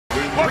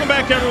Welcome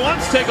back, everyone.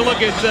 Let's take a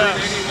look at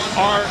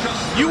our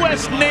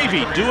U.S.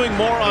 Navy doing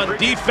more on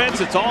defense.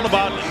 It's all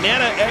about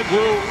Nana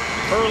Egwu.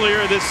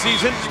 Earlier this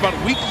season, just about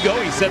a week ago,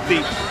 he set the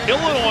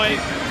Illinois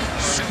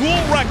school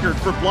record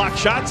for block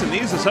shots, and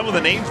these are some of the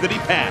names that he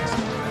passed.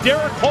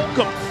 Derek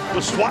Holcomb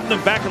was swatting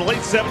them back in the late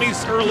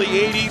 70s, early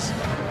 80s.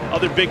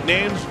 Other big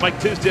names, Mike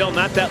Tisdale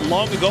not that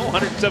long ago,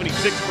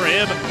 176 for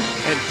him.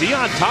 And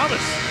Deon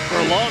Thomas, for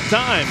a long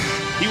time,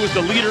 he was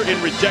the leader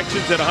in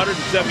rejections at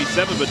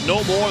 177, but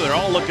no more. They're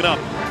all looking up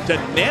to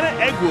Nana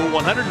Egwu,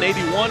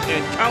 181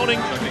 and counting.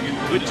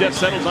 With Jeff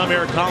Settles, I'm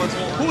Eric Collins.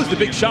 Who was the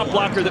big shot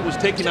blocker that was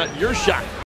taking out your shot?